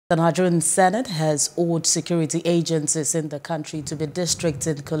The Nigerian Senate has urged security agencies in the country to be district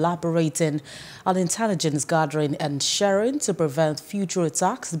in collaborating on intelligence gathering and sharing to prevent future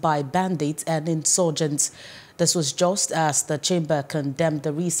attacks by bandits and insurgents. This was just as the chamber condemned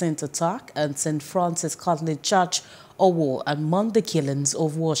the recent attack at St. Francis Catholic Church, Owo, among the killings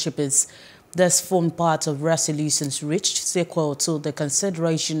of worshippers. This formed part of resolutions reached sequel to the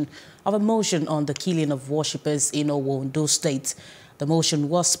consideration of a motion on the killing of worshippers in Owo, Ondo State. The motion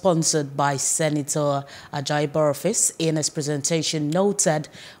was sponsored by Senator Ajayi Boniface. In his presentation, noted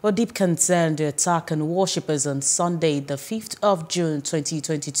with deep concern the attack on worshippers on Sunday, the 5th of June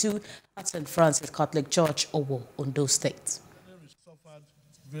 2022 at St. Francis Catholic Church, Owo, Ondo State. Suffered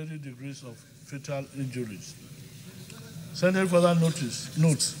varied degrees of fatal injuries. Senate further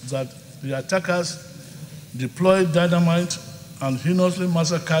notes that the attackers deployed dynamite and heinously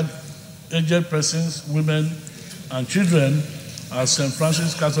massacred aged persons, women, and children at St.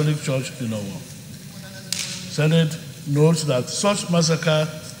 Francis Catholic Church in Owo. Senate notes that such massacre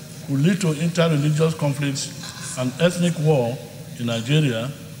will lead to inter-religious conflicts and ethnic war in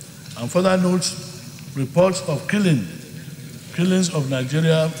Nigeria, and further notes reports of killings of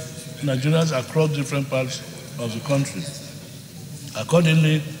Nigerians across different parts of the country.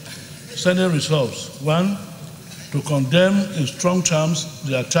 Accordingly, Senate resolves: 1. To condemn in strong terms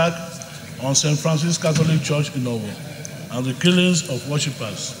the attack on St. Francis Catholic Church in Owo and the killings of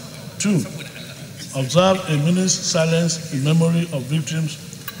worshippers. 2. Observe a minute's silence in memory of victims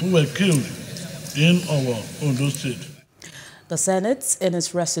who were killed in Owo, Ondo State. The Senate, in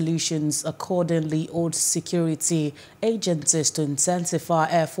its resolutions, accordingly urged security agencies to intensify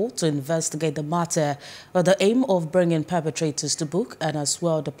effort to investigate the matter with the aim of bringing perpetrators to book, and as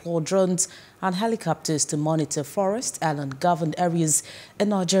well deploy drones and helicopters to monitor forest and ungoverned areas in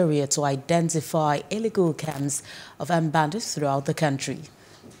Nigeria to identify illegal camps of bandits throughout the country.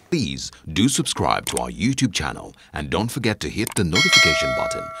 Please do subscribe to our YouTube channel and don't forget to hit the notification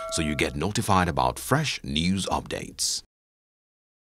button so you get notified about fresh news updates.